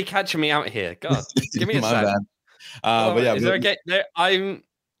 You're really catching me out here. God, give me a second. But yeah, is there a game?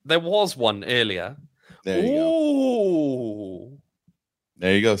 There was one earlier. There you go.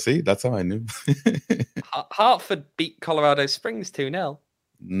 There you go. See, that's how I knew. Hartford beat Colorado Springs 2-0.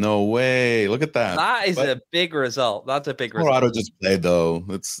 No way. Look at that. That is a big result. That's a big result. Colorado just played, though.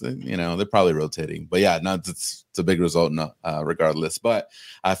 It's, they're probably rotating. But yeah, it's a big result regardless. But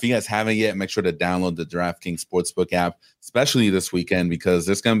if you guys haven't yet, make sure to download the DraftKings Sportsbook app, especially this weekend, because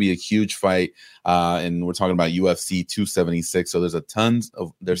there's going to be a huge fight. And we're talking about UFC 276. So there's tons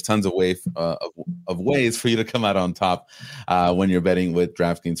of ways for you to come out on top when you're betting with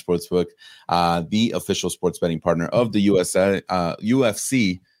DraftKings Sportsbook, the official sports betting partner of the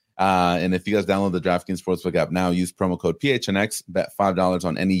UFC. And if you guys download the DraftKings Sportsbook app now, use promo code PHNX, bet $5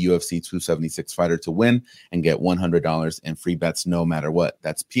 on any UFC 276 fighter to win and get $100 in free bets no matter what.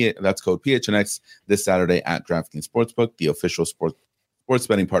 That's code PHNX this Saturday at DraftKings Sportsbook, the official sports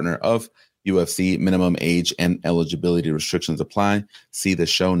betting partner of UFC. Minimum age and eligibility restrictions apply. See the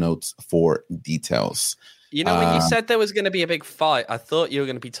show notes for details. When you said there was going to be a big fight, I thought you were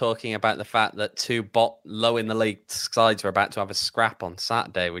going to be talking about the fact that two low in the league sides were about to have a scrap on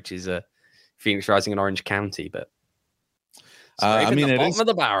Saturday, which is Phoenix Rising and Orange County. But the bottom of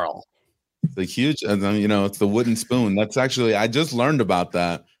the barrel. The huge, it's the wooden spoon. That's actually, I just learned about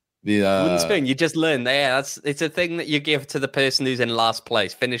that. The wooden spoon. You just learned. Yeah, it's a thing that you give to the person who's in last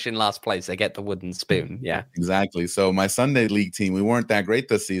place, finish in last place. They get the wooden spoon. Yeah, exactly. So my Sunday league team, we weren't that great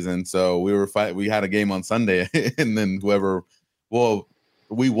this season. So we had a game on Sunday, and then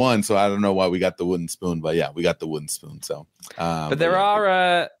we won. So I don't know why we got the wooden spoon, but yeah, we got the wooden spoon. So, but there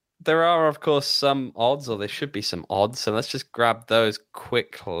are of course some odds, or there should be some odds. So let's just grab those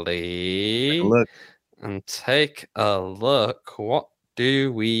quickly and take a look. What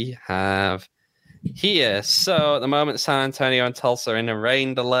do we have here? So at the moment, San Antonio and Tulsa are in a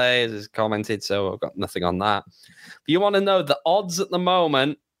rain delay, as is commented, so I've got nothing on that. But you want to know the odds at the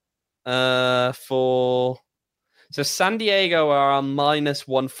moment so San Diego are on minus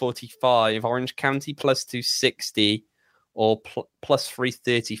 145, Orange County plus 260, or plus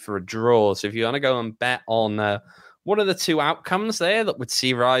 330 for a draw. So if you want to go and bet on one of the two outcomes there that would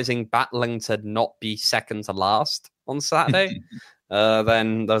see Rising battling to not be second to last on Saturday,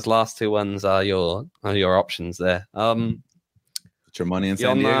 then those last two ones are your options there. Put your money in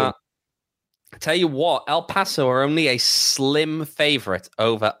San Diego. I tell you what, El Paso are only a slim favorite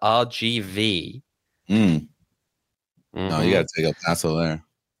over RGV. No, you got to take El Paso there.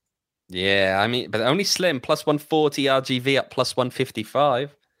 Yeah, I mean, but only slim, plus 140, RGV at plus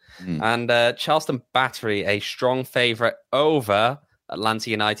 155. And Charleston Battery, a strong favorite over Atlanta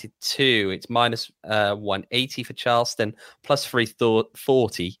United 2. It's minus 180 for Charleston, plus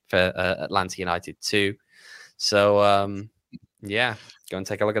 340 for Atlanta United 2. So, yeah. Go and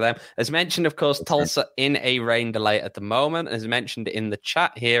take a look at them. As mentioned, of course, Tulsa in a rain delay at the moment. As mentioned in the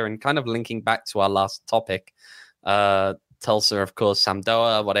chat here, and kind of linking back to our last topic, Tulsa, of course,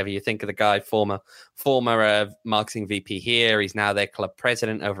 Samdoa, whatever you think of the guy, former marketing VP here. He's now their club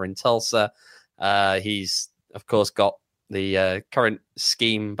president over in Tulsa. He's, of course, got the current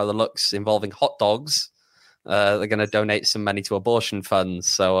scheme by the looks involving hot dogs. They're going to donate some money to abortion funds.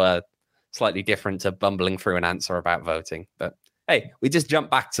 So slightly different to bumbling through an answer about voting. But hey, we just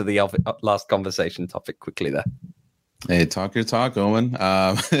jumped back to the last conversation topic quickly there. Hey, talk your talk, Owen.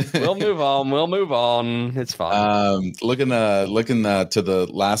 We'll move on. It's fine. Looking to the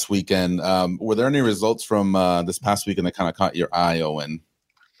last weekend, were there any results from this past weekend that kind of caught your eye, Owen?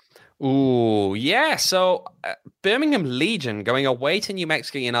 Ooh, yeah. So Birmingham Legion going away to New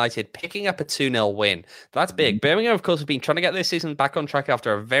Mexico United, picking up a 2-0 win. That's big. Birmingham, of course, have been trying to get their season back on track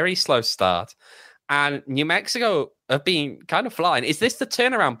after a very slow start. And New Mexico have been kind of flying. Is this the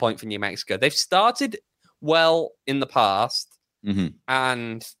turnaround point for New Mexico? They've started well in the past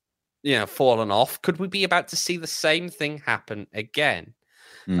and, fallen off. Could we be about to see the same thing happen again?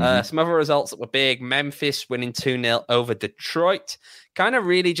 Some other results that were big. Memphis winning 2-0 over Detroit. Kind of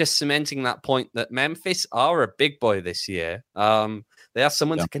really just cementing that point that Memphis are a big boy this year. They are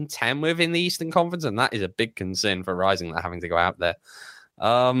someone to contend with in the Eastern Conference, and that is a big concern for Rising, that having to go out there.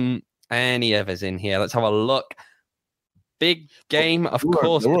 Any others in here? Let's have a look. Big game, of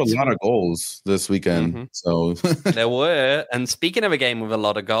course. There were a lot of goals this weekend. So there were. And speaking of a game with a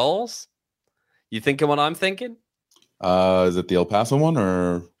lot of goals, you thinking what I'm thinking? Is it the El Paso one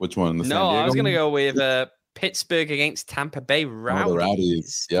or which one? The San Diego I was going to go with Pittsburgh against Tampa Bay Rowdies. The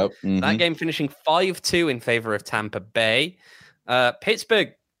Rowdies. Yep. That game finishing 5-2 in favor of Tampa Bay.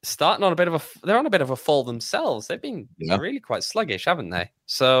 Pittsburgh starting on they're on a bit of a fall themselves. They've been really quite sluggish, haven't they?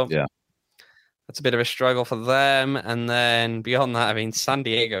 So that's a bit of a struggle for them. And then beyond that, I mean, San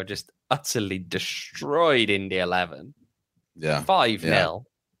Diego just utterly destroyed Indy 11. Yeah. 5-0.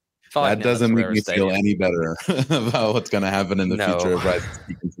 That doesn't make me feel any better about what's going to happen in the future of Rising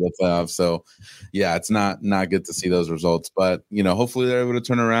speaking to the playoffs. So, yeah, it's not good to see those results. But, hopefully they're able to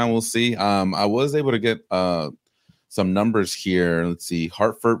turn around. We'll see. I was able to get some numbers here. Let's see.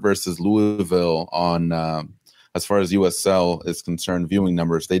 Hartford versus Louisville on as far as USL is concerned, viewing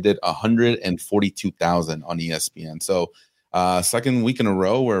numbers. They did 142,000 on ESPN. So, second week in a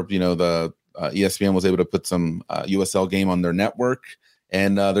row where, the ESPN was able to put some USL game on their network.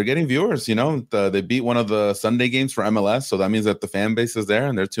 And they're getting viewers, they beat one of the Sunday games for MLS. So that means that the fan base is there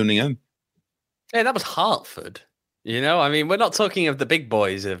and they're tuning in. Hey, that was Hartford. I mean, we're not talking of the big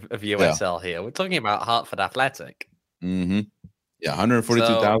boys of USL here. We're talking about Hartford Athletic. Yeah,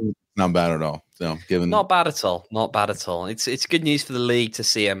 142,000. Not bad at all. So not bad at all. Not bad at all. It's good news for the league to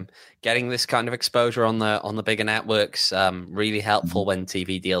see them getting this kind of exposure on the bigger networks. Really helpful when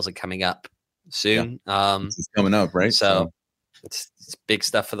TV deals are coming up soon. It's coming up, right? So it's big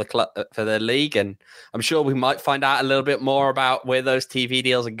stuff for the club, for the league, and I'm sure we might find out a little bit more about where those TV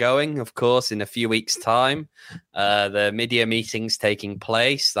deals are going. Of course, in a few weeks' time, the media meetings taking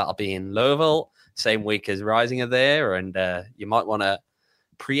place. That'll be in Louisville, same week as Rising are there, and you might want to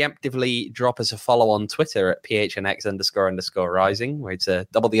preemptively drop us a follow on Twitter at PHNX__Rising, where it's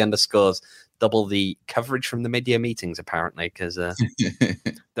double the underscores, double the coverage from the media meetings, apparently, because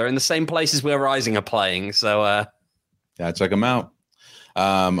they're in the same places where Rising are playing. So, yeah, check them out.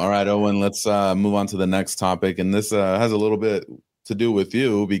 All right, Owen, let's move on to the next topic. And this has a little bit to do with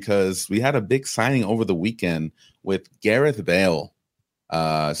you because we had a big signing over the weekend with Gareth Bale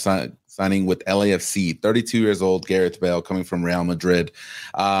signing with LAFC. 32 years old, Gareth Bale, coming from Real Madrid.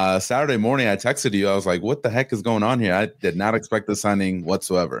 Saturday morning, I texted you. I was like, what the heck is going on here? I did not expect the signing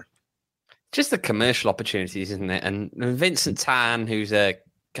whatsoever. Just the commercial opportunities, isn't it? And Vincent Tan, who's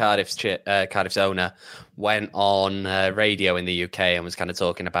Cardiff's owner, went on radio in the UK and was kind of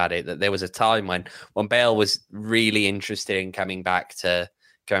talking about it, that there was a time when Bale was really interested in going back to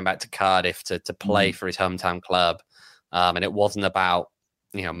Cardiff to play for his hometown club, and it wasn't about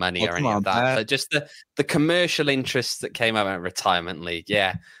money or any of that, but just the commercial interests that came out of retirement league.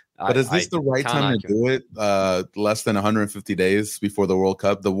 Yeah. But is this the right time to do it? Less than 150 days before the World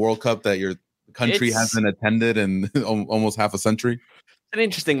Cup that your country hasn't attended in almost half a century? An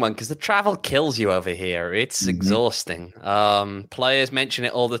interesting one because the travel kills you over here. It's exhausting. Players mention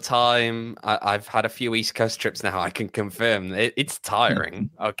it all the time. I've had a few East Coast trips now. I can confirm it's tiring.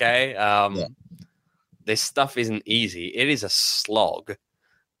 Okay. This stuff isn't easy. It is a slog.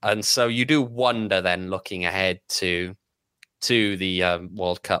 And so you do wonder then, looking ahead to the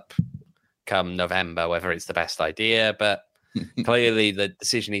World Cup come November, whether it's the best idea. But clearly the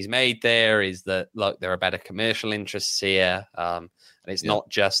decision he's made there is that, look, there are better commercial interests here. And it's not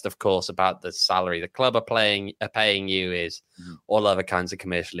just, of course, about the salary the club are paying you. Is all other kinds of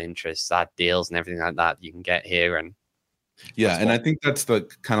commercial interests, ad deals, and everything like that you can get here. And I think that's the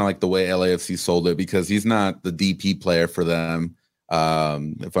kind of like the way LAFC sold it, because he's not the DP player for them.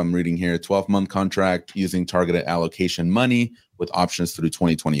 If I'm reading here, 12-month contract using targeted allocation money with options through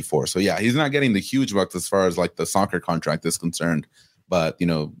 2024. So yeah, he's not getting the huge bucks as far as like the soccer contract is concerned. But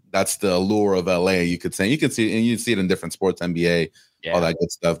that's the allure of LA. You could say, you see it in different sports, NBA, all that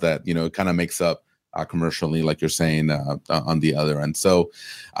good stuff that kind of makes up commercially, like you're saying, on the other end. So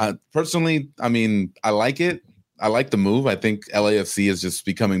personally, I mean, I like it. I like the move. I think LAFC is just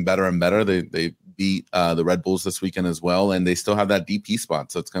becoming better and better. They beat the Red Bulls this weekend as well, and they still have that DP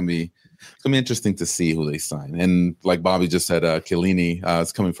spot. So it's gonna be interesting to see who they sign. And like Bobby just said, Chiellini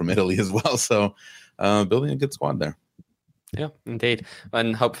is coming from Italy as well. So building a good squad there. Yeah, indeed.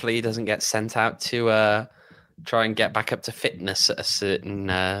 And hopefully he doesn't get sent out to try and get back up to fitness at a certain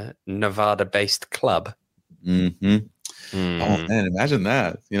Nevada-based club. Mm-hmm. Oh man, imagine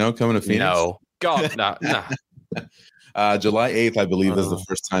that! Coming to Phoenix. No, God, no. July 8th, I believe, is the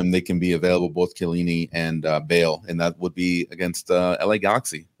first time they can be available, both Chiellini and Bale, and that would be against LA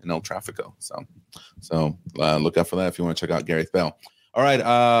Galaxy in El Tráfico. So look out for that if you want to check out Gareth Bale. All right,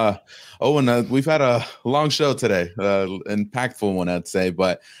 Owen, we've had a long show today, impactful one, I'd say.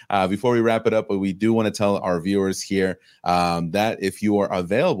 But before we wrap it up, we do want to tell our viewers here that if you are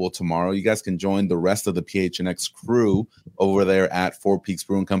available tomorrow, you guys can join the rest of the PHNX crew over there at Four Peaks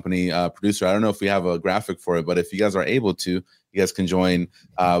Brewing Company. Producer, I don't know if we have a graphic for it, but if you guys are able to, you guys can join.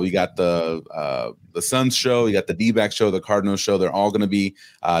 We got the Suns show, you got the D-back show, the Cardinals show. They're all going to be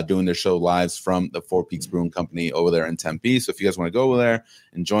doing their show lives from the Four Peaks Brewing Company over there in Tempe. So if you guys want to go over there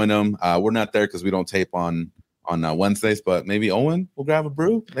and join them, we're not there because we don't tape on Wednesdays, but maybe Owen will grab a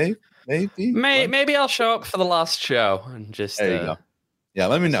brew. Maybe I'll show up for the last show and just. There you go. Yeah,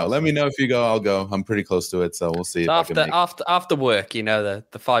 let me know. Let me know if you go. I'll go. I'm pretty close to it, so we'll see. After work,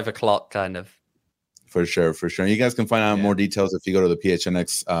 the 5 o'clock kind of. For sure. You guys can find out more details if you go to the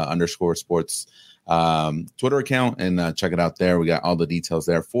PHNX _sports Twitter account and check it out there. We got all the details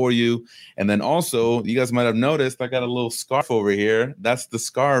there for you. And then also, you guys might have noticed I got a little scarf over here. That's the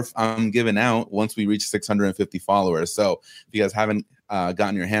scarf I'm giving out once we reach 650 followers. So if you guys haven't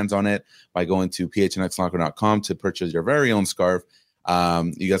gotten your hands on it, by going to phnxlocker.com to purchase your very own scarf.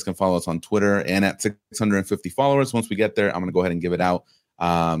 You guys can follow us on Twitter, and at 650 followers, once we get there, I'm going to go ahead and give it out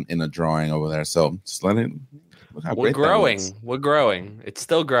in a drawing over there. So just let it. We're growing. We're growing. It's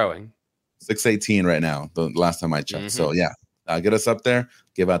still growing. 618 right now, the last time I checked. So yeah, get us up there.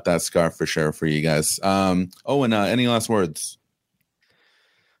 Give out that scarf for sure for you guys. And any last words?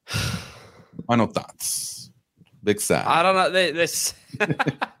 Final thoughts. Big sad. I don't know this.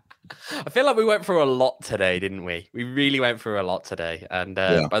 I feel like we went through a lot today, didn't we? We really went through a lot today, and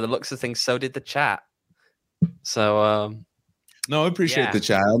by the looks of things, so did the chat. So. No, I appreciate the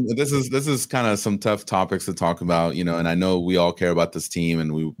chat. This is kind of some tough topics to talk about, and I know we all care about this team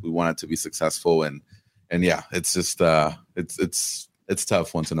and we want it to be successful. And yeah, it's just it's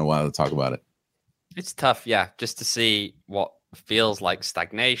tough once in a while to talk about it. It's tough, yeah, just to see what feels like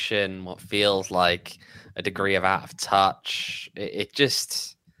stagnation, what feels like a degree of out of touch. It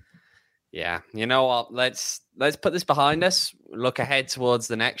just, yeah, you know what? Let's put this behind us. Look ahead towards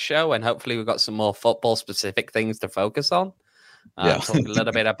the next show, and hopefully we've got some more football specific things to focus on. Talk a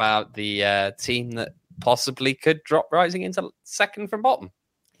little bit about the team that possibly could drop rising into second from bottom.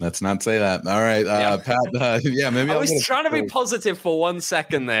 Let's not say that. All right, Pat. Maybe I was trying to be positive for 1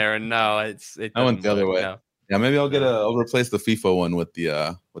 second there, and no, it went the other way. No. Yeah, maybe I'll replace the FIFA one with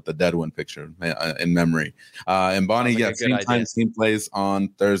the Deadwin picture in memory. And Bonnie, same time, same place on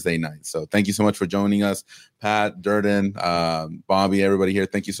Thursday night. So thank you so much for joining us, Pat, Durden, Bobby, everybody here.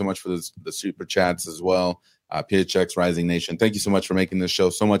 Thank you so much for the super chats as well. PHX Rising Nation, thank you so much for making this show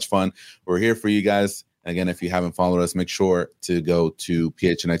so much fun. We're here for you guys. Again, if you haven't followed us, make sure to go to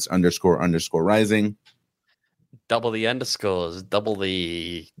PHNX __rising. Double the underscores, double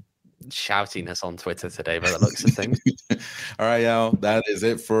the shoutiness on Twitter today by the looks of things. All right, y'all. That is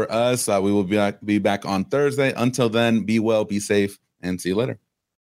it for us. We will be back on Thursday. Until then, be well, be safe, and see you later.